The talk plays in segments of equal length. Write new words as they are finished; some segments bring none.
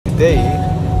today,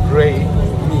 Ray,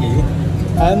 me,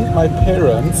 and my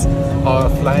parents are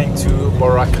flying to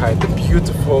Boracay, the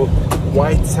beautiful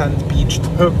white sand beach,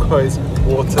 turquoise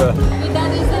water. My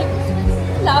dad is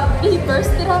like, loudly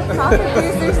bursted out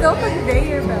properties. There's no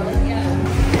conveyor belt.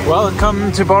 Yeah.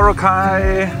 Welcome to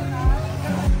Boracay.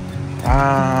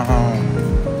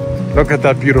 Wow. Look at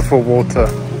that beautiful water.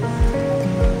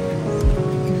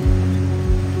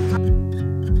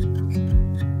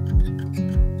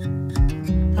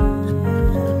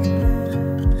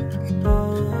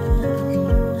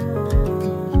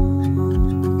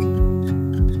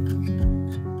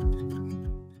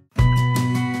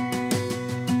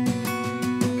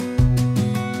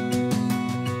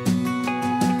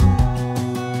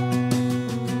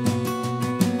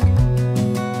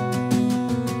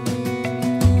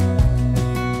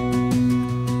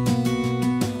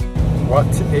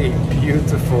 What a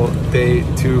beautiful day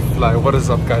to fly. What is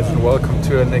up, guys, and welcome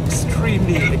to an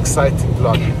extremely exciting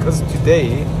vlog, because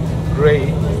today Ray,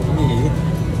 me,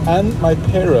 and my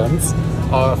parents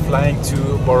are flying to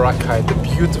Boracay, the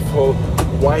beautiful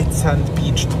white sand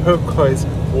beach, turquoise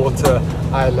water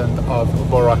island of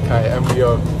Boracay, and we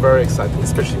are very excited,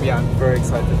 especially me. I'm very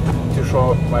excited to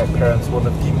show my parents one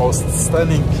of the most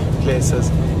stunning places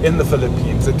in the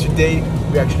Philippines. And today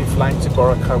we're actually flying to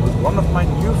Boracay with one of my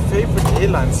new favorite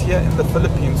airlines here in the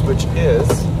Philippines, which is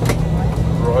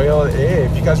Royal Air.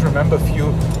 If you guys remember, a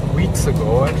few weeks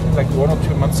ago, actually like 1 or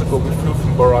 2 months ago, we flew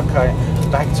from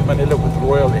Boracay back to Manila with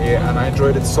Royal Air, and I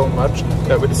enjoyed it so much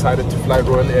that we decided to fly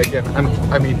Royal Air again. And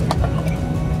I mean,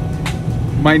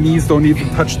 my knees don't even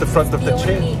touch the front of the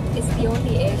chair. It's the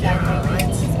only airline my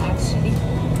knees actually.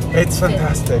 It's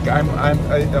fantastic.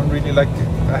 I'm really like,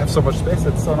 I have so much space.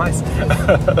 It's so nice.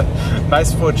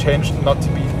 Nice for a change, not to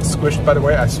be squished. By the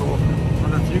way, I saw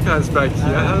one of you guys back here.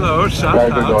 Hello, shout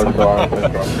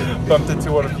out. Bumped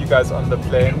into one of you guys on the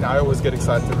plane. I always get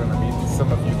excited when I meet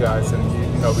some of you guys, and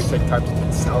you know, we take time to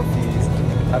take selfies,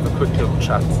 have a quick little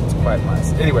chat. It's quite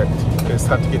nice. Anyway, it's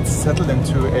time to get settled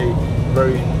into a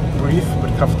very brief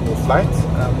but comfortable flight,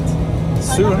 and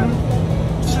soon,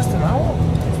 it's just an hour.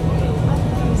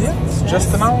 Yeah, it's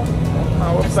just an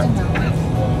hour flight.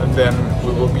 And then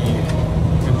we will be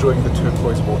enjoying the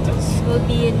turquoise waters. We'll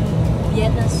be in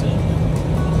Vienna soon.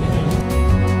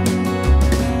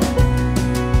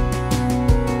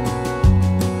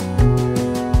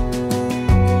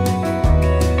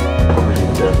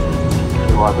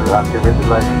 Water activated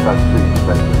like touch.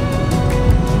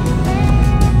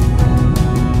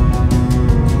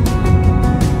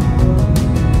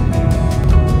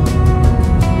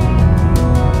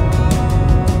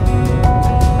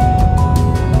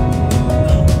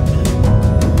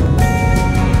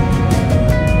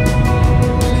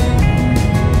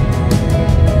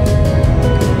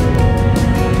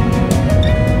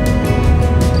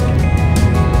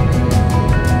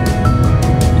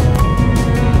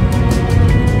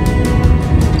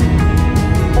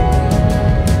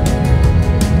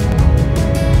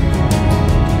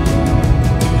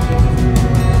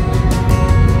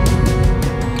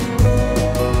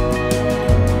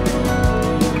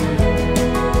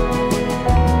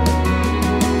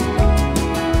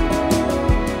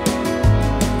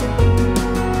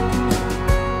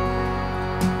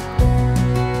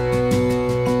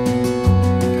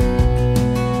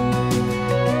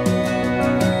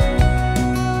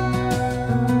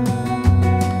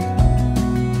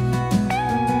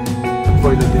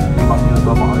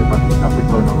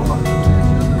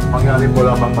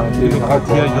 Look out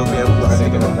here, you'll be able to see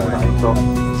them.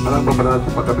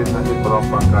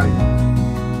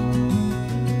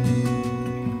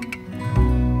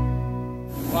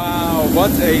 Wow,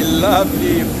 what a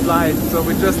lovely flight. So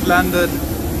we just landed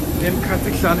in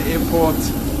Cradling Airport,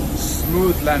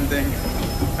 smooth landing,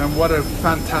 and what a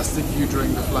fantastic view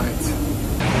during the flight.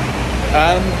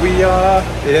 And we are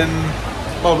in,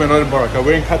 well, we're not in Boracay,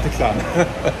 we're in Cradling.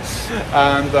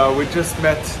 And we just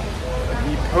met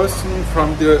the person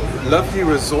from the lovely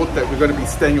resort that we're going to be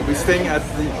staying at. We're staying at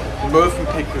the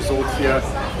Movenpick Resort here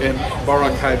in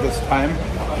Boracay this time,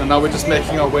 and now we're just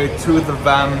making our way to the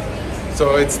van.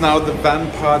 So it's now the van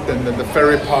part, and then the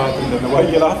ferry part, and then why are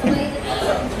you laughing?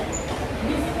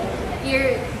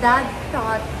 Your dad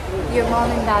thought, your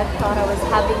mom and dad thought I was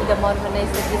having them on when I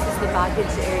said this is the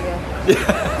baggage area.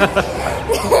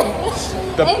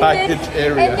 The baggage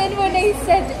area. And then when I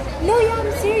said, no, yeah,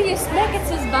 I'm serious, look, it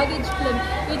says baggage claim.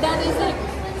 Your dad is like,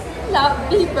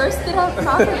 loudly bursted out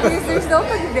properties. There's no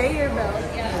conveyor belt.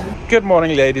 Yeah. Good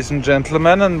morning, ladies and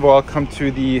gentlemen, and welcome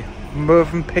to the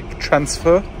Movenpick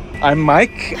transfer. I'm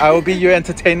Mike. I will be your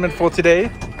entertainment for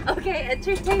today. Okay,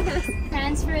 entertain us.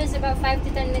 Transfer is about 5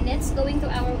 to 10 minutes going to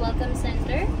our welcome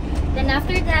center.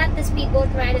 after that, the speedboat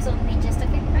ride is only just a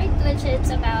quick ride, which it's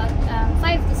about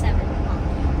 5 to 7.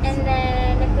 And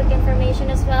then a quick information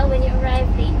as well, when you arrive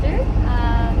later,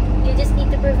 you just need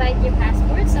to provide your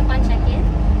passports upon check-in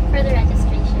for the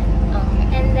registration.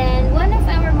 Okay. And then one of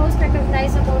our most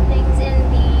recognizable things in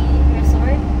the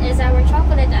resort is our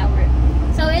chocolate hour.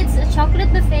 So it's a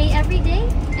chocolate buffet every day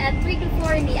at 3 to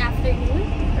 4 in the afternoon.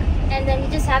 And then you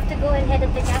just have to go and head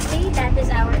at the cafe. That is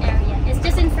our area. It's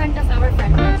just in front of our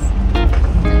front desk. So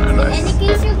in any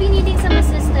case you'll be needing some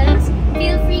assistance,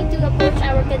 feel free to approach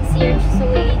our concierge so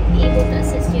we'll be able to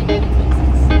assist you in any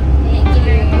cases. Thank you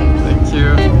very much. Thank you.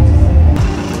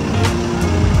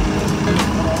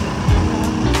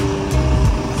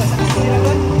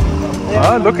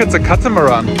 Ah, look, it's a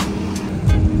catamaran.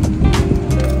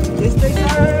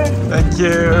 Thank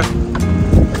you.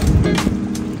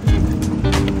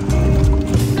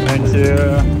 Thank you.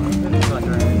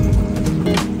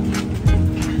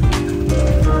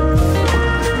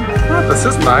 Oh, this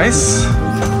is nice.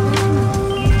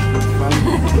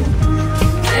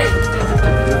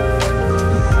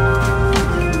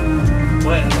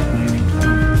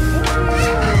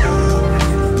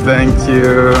 Thank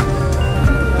you.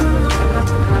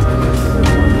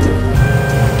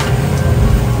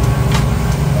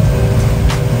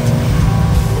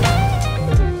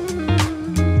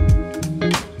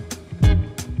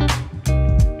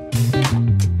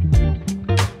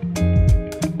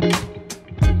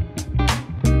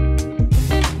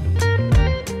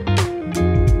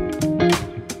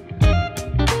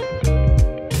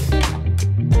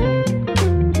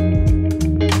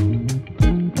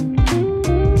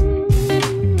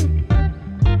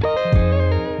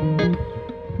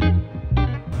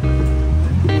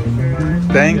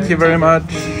 Thank you very much.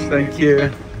 Thank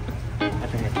you.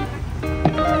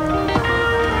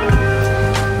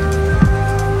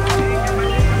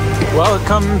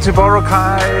 Welcome to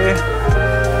Boracay.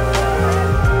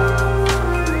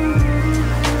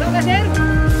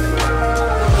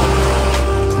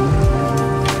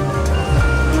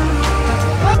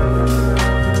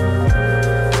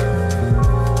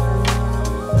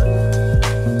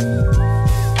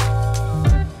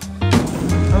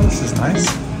 Oh, this is nice.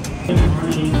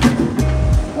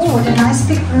 Oh, what a nice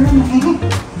big room, eh?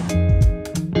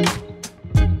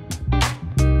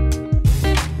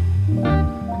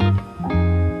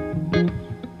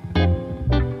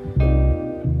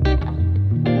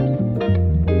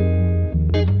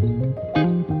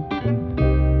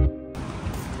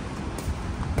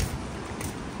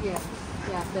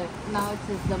 Now it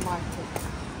is the market.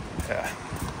 Yeah.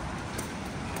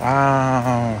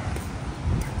 Wow.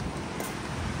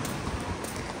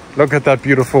 Look at that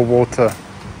beautiful water.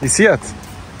 You see it?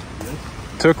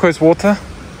 Turquoise water.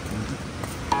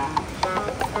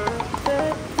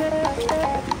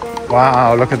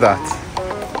 Wow, look at that.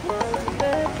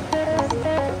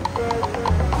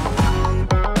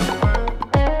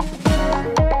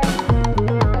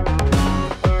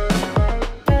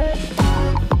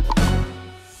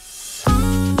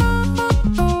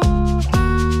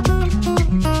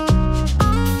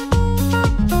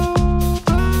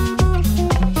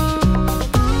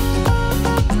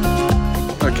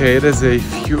 Okay, it is a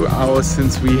few hours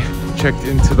since we checked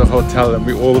into the hotel and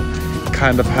we all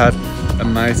kind of had a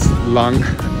nice long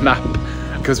nap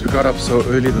because we got up so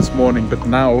early this morning, but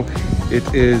now it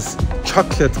is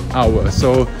chocolate hour.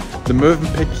 So the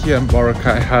Movenpick here in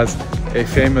Boracay has a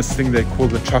famous thing they call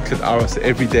the chocolate hour. So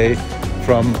every day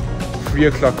from 3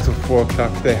 o'clock to 4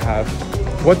 o'clock they have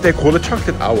what they call a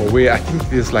chocolate hour, where I think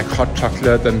there's like hot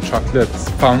chocolate and chocolate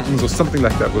fountains or something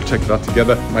like that. We'll check it out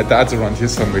together. My dad's around here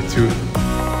somewhere too.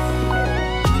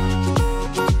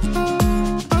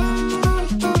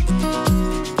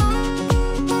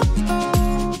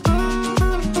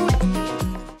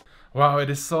 Wow,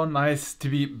 it is so nice to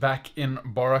be back in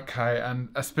Boracay and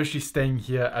especially staying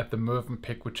here at the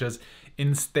Movenpick, which is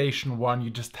in Station 1. You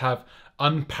just have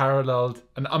an unparalleled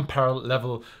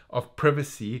level of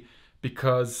privacy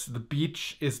because the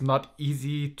beach is not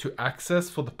easy to access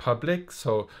for the public.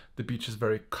 So the beach is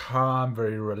very calm,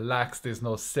 very relaxed. There's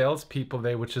no salespeople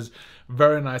there, which is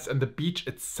very nice. And the beach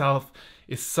itself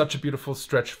is such a beautiful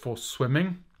stretch for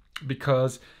swimming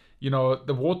because, you know,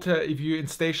 the water, if you're in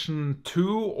Station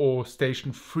 2 or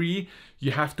Station 3, you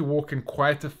have to walk in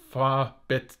quite a far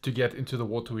bit to get into the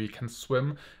water where you can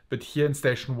swim. But here in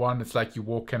Station 1, it's like you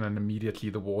walk in and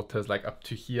immediately the water is like up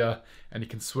to here and you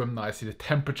can swim nicely. The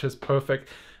temperature is perfect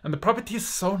and the property is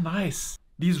so nice.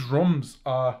 These rooms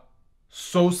are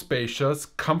so spacious,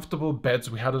 comfortable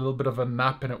beds. We had a little bit of a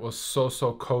nap and it was so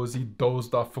cozy,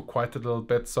 dozed off for quite a little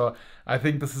bit. So I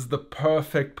think this is the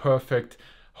perfect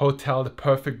hotel, the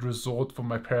perfect resort for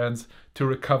my parents to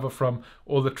recover from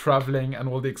all the traveling and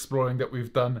all the exploring that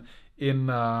we've done in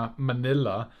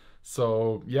Manila.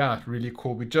 So yeah, really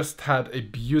cool. We just had a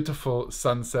beautiful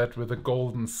sunset with a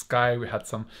golden sky. We had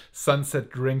some sunset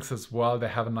drinks as well. They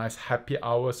have a nice happy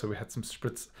hour, so we had some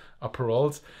spritz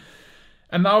aperols.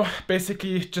 And now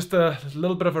basically just a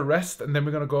little bit of a rest, and then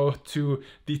we're gonna go to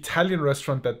the Italian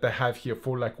restaurant that they have here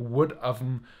for like wood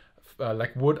oven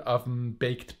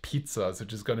baked pizzas,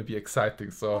 which is gonna be exciting.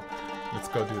 So let's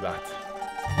go do that.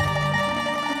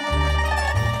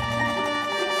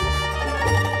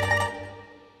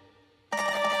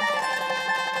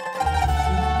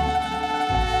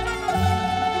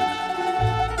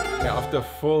 After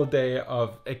a full day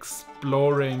of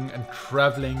exploring and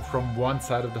traveling from one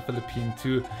side of the Philippines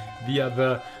to the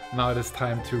other, now it is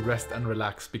time to rest and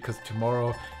relax, because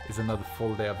tomorrow is another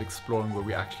full day of exploring where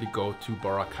we actually go to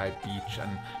Boracay beach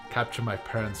and capture my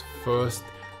parents' first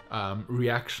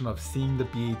reaction of seeing the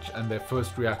beach and their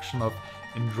first reaction of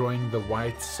enjoying the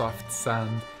white soft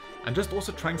sand, and just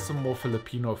also trying some more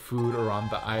Filipino food around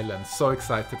the island. So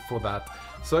excited for that.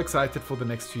 So excited for the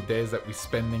next few days that we're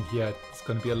spending here. It's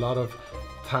going to be a lot of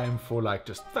time for like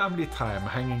just family time,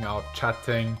 hanging out,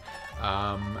 chatting,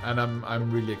 and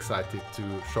I'm really excited to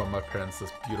show my parents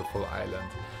this beautiful island.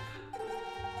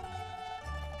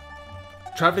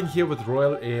 Traveling here with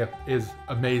Royal Air is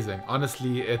amazing.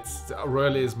 Honestly,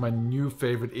 Royal Air is my new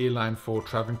favorite airline for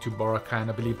traveling to Boracay,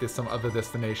 and I believe there's some other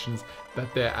destinations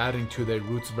that they're adding to their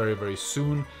routes very, very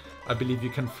soon. I believe you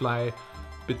can fly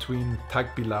between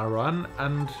Tagbilaran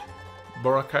and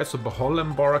Boracay, so Bohol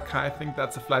and Boracay. I think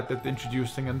that's a flight that they're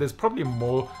introducing, and there's probably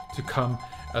more to come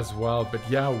as well. But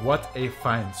yeah, what a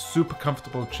find. Super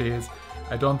comfortable chairs.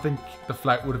 I don't think the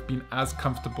flight would have been as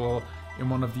comfortable in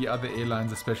one of the other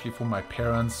airlines, especially for my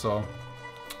parents.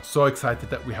 So excited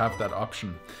that we have that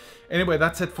option. Anyway,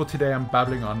 that's it for today. I'm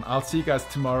babbling on. I'll see you guys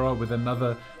tomorrow with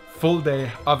another full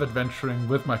day of adventuring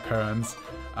with my parents,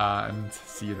 and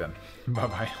see you then. Bye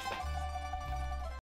bye.